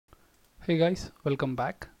Hey guys, welcome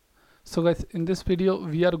back. So guys, in this video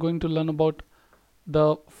we are going to learn about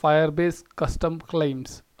the Firebase custom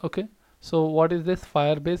claims. Okay, so what is this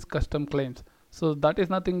Firebase custom claims? So that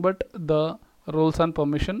is nothing but the roles and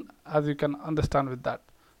permission, as you can understand with that.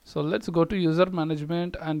 So let's go to user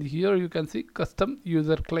management, and here you can see custom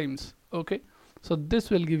user claims. Okay, so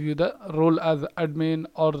this will give you the role as admin,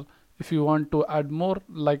 or if you want to add more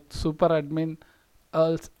like super admin,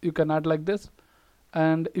 else you can add like this.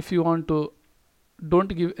 And if you want to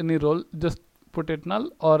don't give any role, just put it null,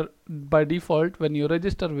 or by default when you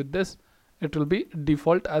register with this it will be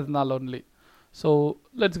default as null only. So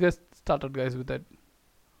let's get started guys with it.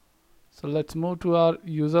 So let's move to our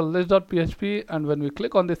user list.php, and when we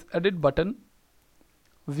click on this edit button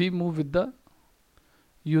we move with the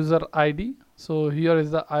user ID. So here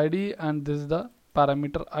is the ID and this is the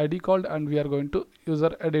parameter ID called, and we are going to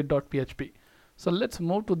user edit.php. So let's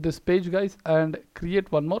move to this page guys and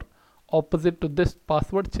create one more opposite to this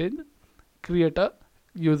password change, create a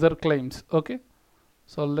user claims. Okay,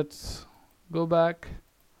 so let's go back,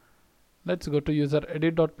 let's go to user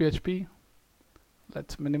edit.php,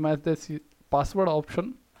 let's minimize this password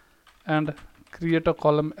option and create a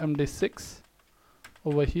column md6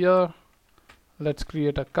 over here. Let's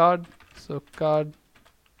create a card, so card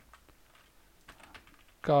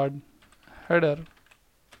header,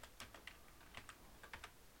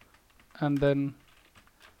 and then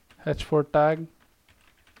h4 tag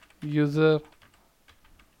user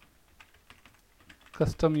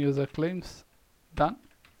custom user claims, done.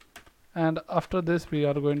 And after this we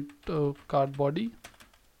are going to card body,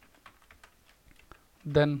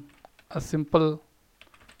 then a simple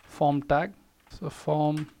form tag, so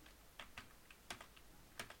form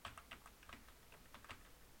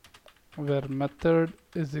where method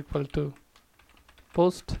is equal to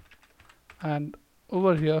post, and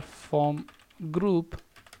over here form group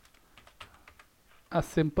as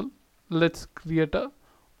simple. Let's create a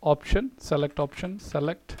option, select option,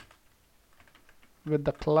 select with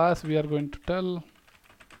the class we are going to tell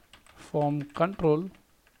form control,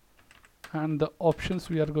 and the options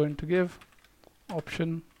we are going to give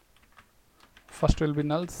option first will be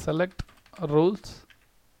null, select roles,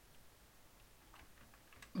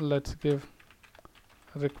 let's give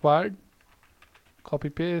required, copy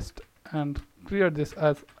paste and create this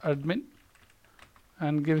as admin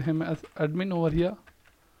and give him as admin over here,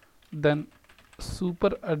 then super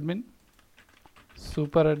admin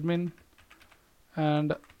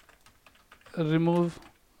and remove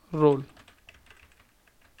role,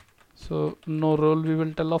 so no role we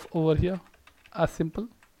will tell off over here as simple.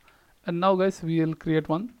 And now guys we will create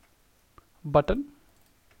one button,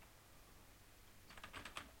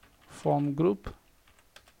 form group,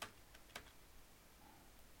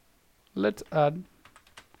 let's add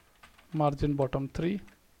margin bottom 3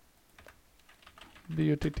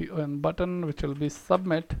 button button, which will be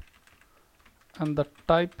submit, and the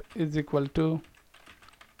type is equal to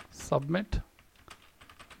submit.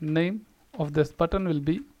 Name of this button will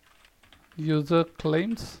be user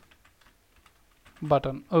claims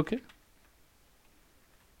button. Okay,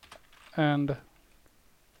 and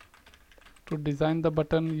to design the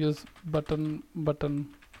button use button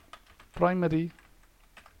primary,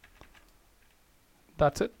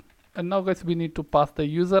 that's it. And now guys we need to pass the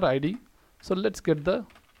user ID, so let's get the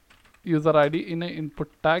user ID in a input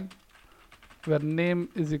tag where name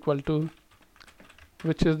is equal to,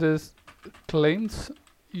 which is this claims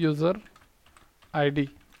user ID.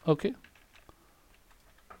 Okay,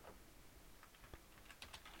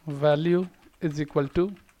 value is equal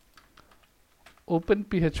to open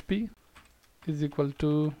PHP is equal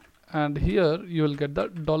to, and here you will get the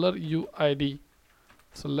 $UID.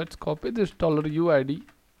 So let's copy this $UID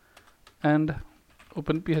and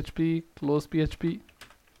open PHP, close PHP,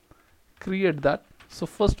 create that. So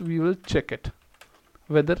first we will check it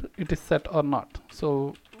whether it is set or not.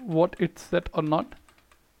 So what it's set or not,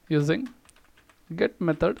 using get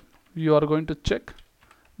method you are going to check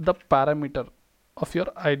the parameter of your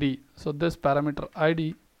ID. So this parameter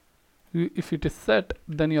ID, if it is set,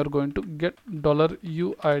 then you are going to get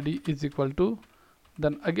 $UID is equal to,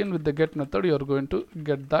 then again with the get method you are going to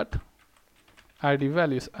get that ID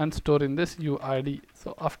values and store in this UID.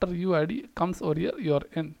 So after UID comes over here you are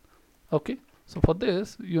in. Okay, so for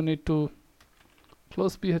this you need to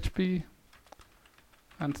close PHP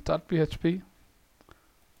and start PHP.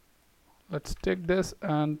 Let's take this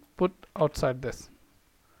and put outside this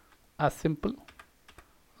as simple.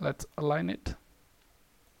 Let's align it,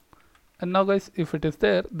 and now guys if it is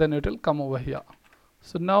there then it will come over here.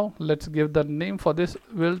 So now let's give the name for this,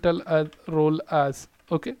 we'll tell as role as.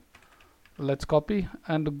 Okay, let's copy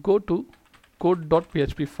and go to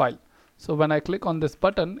code.php file. So when I click on this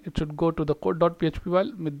button, it should go to the code.php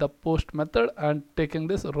file with the post method and taking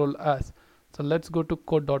this role as. So let's go to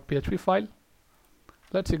code.php file.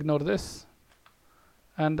 Let's ignore this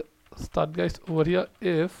and start, guys. Over here,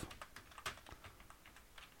 if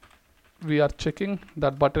we are checking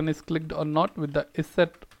that button is clicked or not with the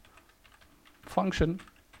isSet function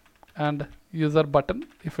and user button,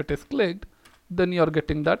 if it is clicked, then you are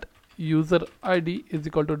getting that user ID is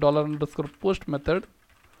equal to $_post method,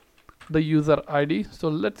 the user ID. So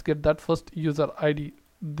let's get that first user ID.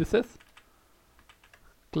 This is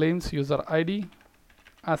claims user ID,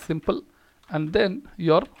 as simple, and then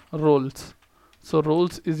your roles. So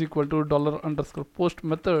roles is equal to $_post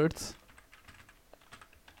methods,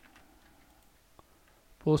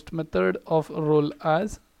 post method of role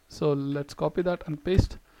as. So let's copy that and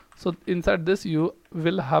paste. So inside this you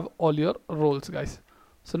will have all your roles, guys.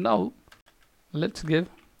 So now let's give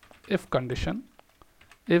if condition,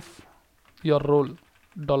 if your role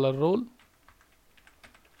 $role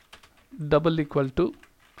double equal to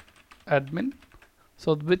admin.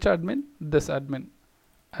 So which admin? This admin,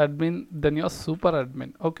 then your super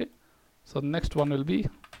admin. Okay, so next one will be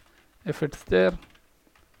if it's there,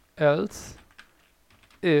 else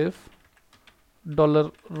if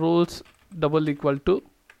 $roles double equal to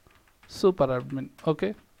super admin.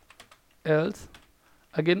 Okay, else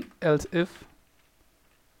again, else if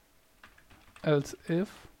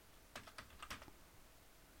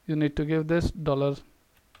you need to give this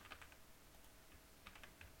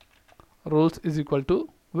 $roles is equal to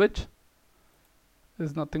which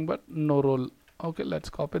is nothing but no role. Okay, let's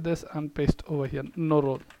copy this and paste over here, no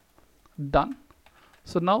role. Done.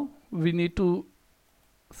 So now we need to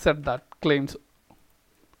set that claims.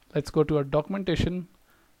 Let's go to our documentation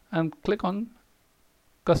and click on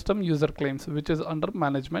custom user claims, which is under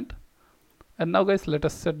management. And now, guys, let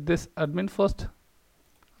us set this admin first.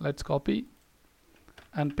 Let's copy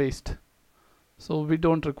and paste. So we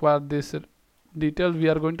don't require this detail, we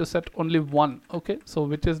are going to set only one. Okay, so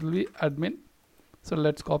which is will be admin. So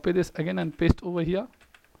let's copy this again and paste over here.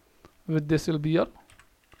 With this will be your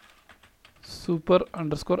super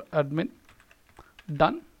underscore admin.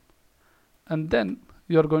 Done. And then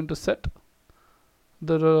you are going to set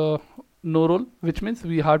the no role, which means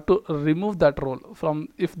we have to remove that role from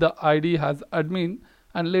if the ID has admin,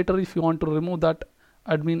 and later if you want to remove that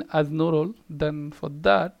admin as no role, then for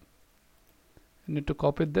that you need to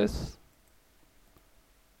copy this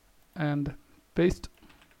and paste,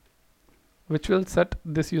 which will set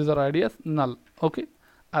this user ID as null. Okay,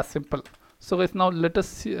 as simple. So guys, now let us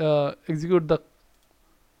see, execute the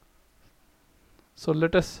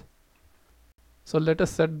let us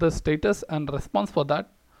set the status and response for that.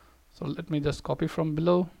 So let me just copy from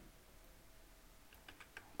below,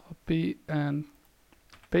 copy and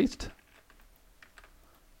paste.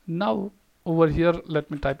 Now over here let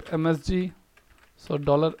me type msg. So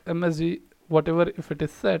 $msg, whatever if it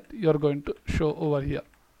is set, you are going to show over here,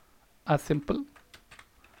 as simple.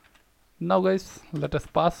 Now guys, let us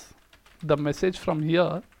pass the message from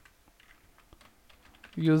here,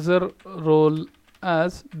 user role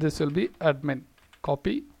as this will be admin.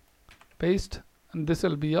 Copy, paste, and this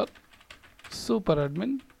will be your super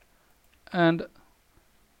admin, and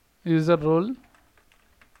user role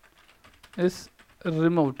is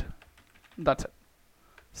removed. That's it.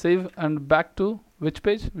 Save and back to which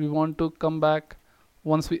page we want to come back.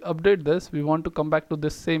 Once we update this, we want to come back to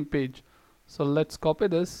this same page. So let's copy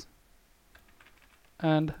this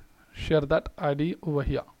and share that ID over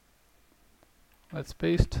here. Let's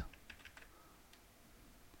paste.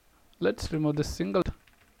 Let's remove this single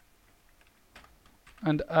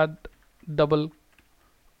and add double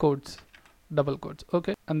quotes.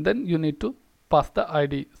 Okay, and then you need to pass the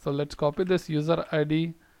ID. So let's copy this user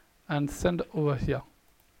ID and send over here.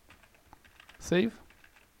 Save.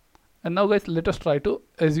 And now guys, let us try to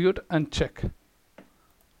execute and check.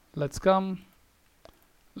 Let's come,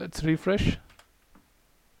 let's refresh.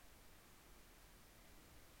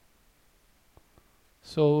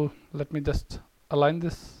 So let me just align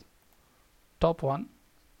this top one,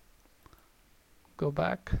 go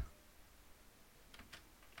back,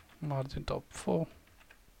 margin top 4.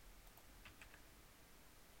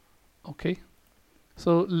 Okay,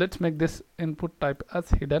 so let's make this input type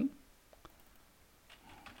as hidden.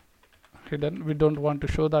 We don't want to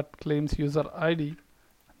show that claims user ID,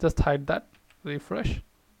 just hide that, refresh,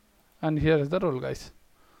 and here is the role, guys.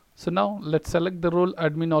 So now let's select the role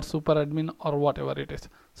admin or super admin or whatever it is.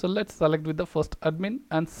 So let's select with the first admin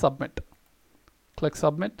and submit. Click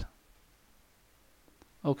submit.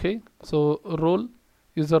 Okay, so role,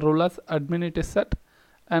 user role as admin, it is set.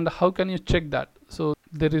 And how can you check that? So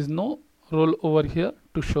there is no role over here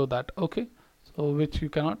to show that. Okay, so which you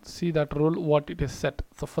cannot see that role what it is set.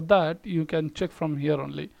 So for that you can check from here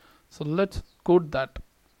only. So let's code that.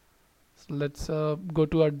 So let's go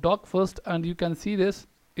to our doc first, and you can see this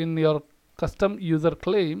in your custom user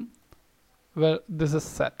claim where this is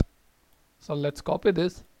set. So let's copy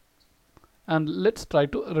this and let's try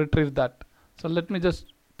to retrieve that. So let me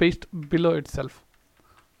just paste below itself.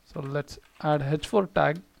 So let's add h4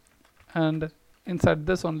 tag, and inside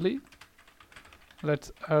this only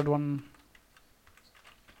let's add one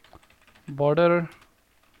border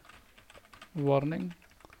warning,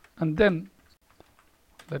 and then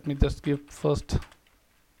let me just give first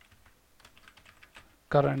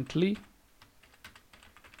currently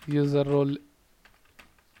user role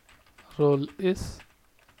is,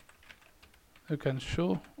 you can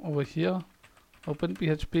show over here, open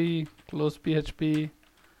PHP, close PHP,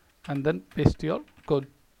 and then paste your code.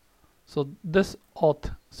 So this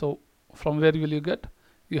auth, so from where will you get?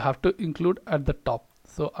 You have to include at the top.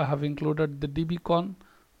 So I have included the dbcon,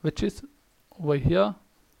 which is over here.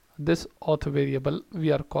 This auth variable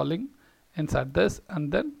we are calling inside this,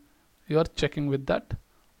 and then you are checking with that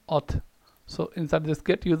auth. So inside this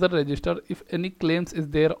get user register, if any claims is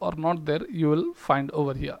there or not there, you will find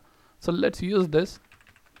over here. So let's use this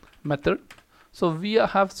method. So we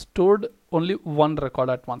have stored only one record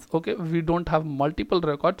at once. Okay, we don't have multiple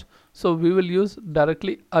records, so we will use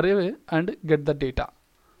directly array and get the data.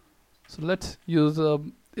 So let's use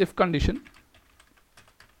if condition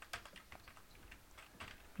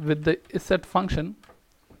with the isset function.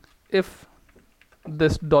 If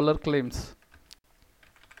this dollar claims,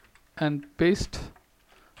 and paste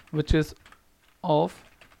which is of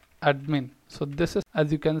admin. So this is,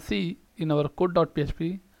 as you can see in our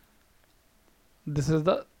code.php, this is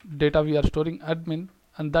the data we are storing admin,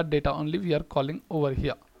 and that data only we are calling over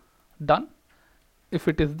here. Done. If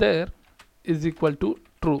it is there, is equal to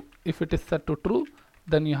true. If it is set to true,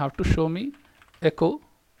 then you have to show me echo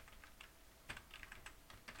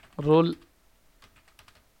role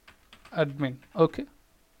admin. Okay,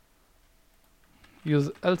 use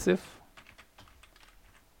else if.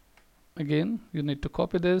 Again you need to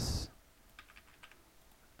copy this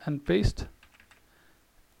and paste.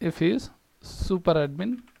 If he is super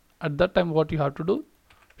admin, at that time what you have to do,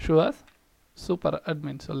 show as super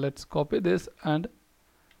admin. So let's copy this and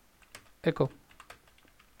echo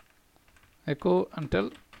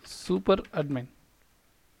until super admin.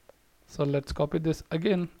 So let's copy this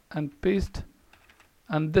again and paste,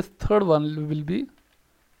 and this third one will be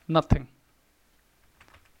nothing.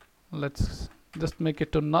 Let's just make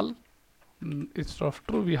it to null. Instead of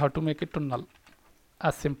true, we have to make it to null,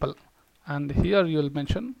 as simple. And here you will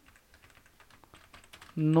mention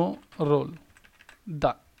no role.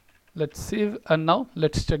 Done. Let's save, and now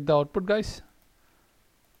let's check the output, guys.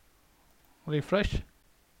 Refresh.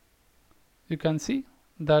 You can see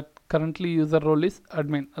that currently user role is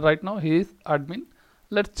admin. Right now he is admin.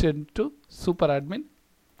 Let's change to super admin.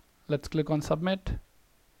 Let's click on submit.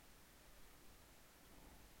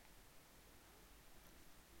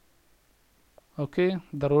 Okay,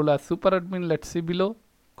 the role as super admin. Let's see below.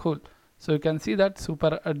 Cool. So you can see that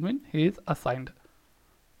super admin he is assigned.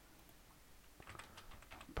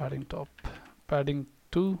 Padding top, padding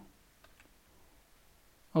 2.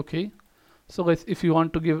 Okay, so guys, if you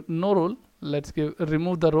want to give no role, let's give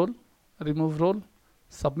remove the role, remove role,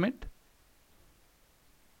 submit.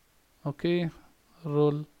 Okay,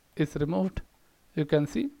 role is removed. You can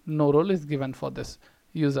see no role is given for this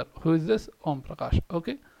user. Who is this? Om Prakash.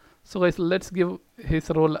 Okay, so guys, let's give his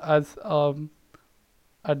role as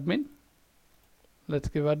admin. Let's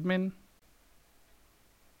give admin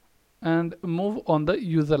and move on the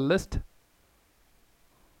user list.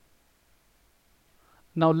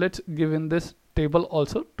 Now let's give in this table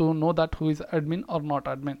also to know that who is admin or not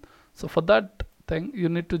admin. So for that thing you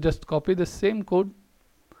need to just copy the same code.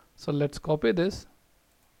 So let's copy this,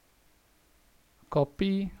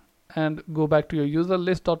 copy, and go back to your user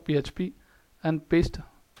list.php and paste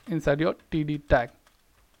inside your td tag.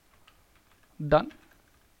 Done.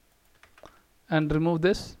 And remove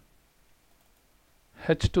this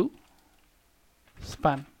h2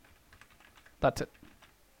 span. That's it.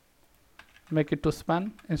 Make it to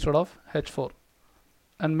span instead of h4,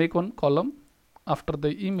 and make one column after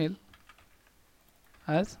the email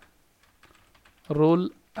as role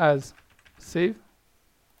as. Save,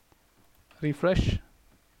 refresh.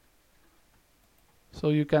 So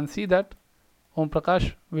you can see that Om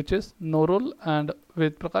Prakash, which is no role, and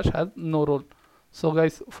Ved Prakash has no role. So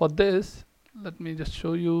guys, for this let me just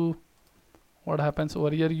show you what happens over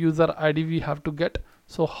here. User ID we have to get.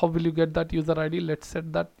 So how will you get that user ID? Let's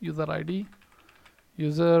set that user ID,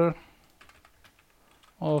 user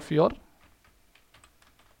of your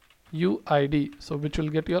UID, so which will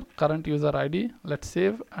get your current user ID. Let's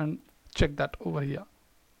save and check that over here.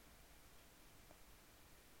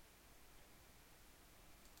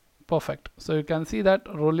 Perfect. So you can see that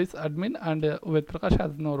role is admin and with Prakash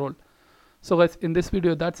has no role. So guys, in this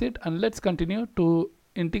video that's it, and let's continue to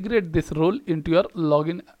integrate this role into your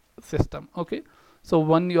login system. Okay, so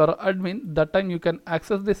when you are admin, that time you can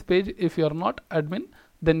access this page. If you are not admin,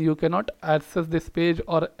 then you cannot access this page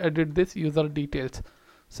or edit this user details.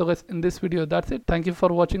 So guys, in this video that's it. Thank you for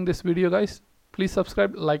watching this video guys. Please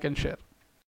subscribe, like and share.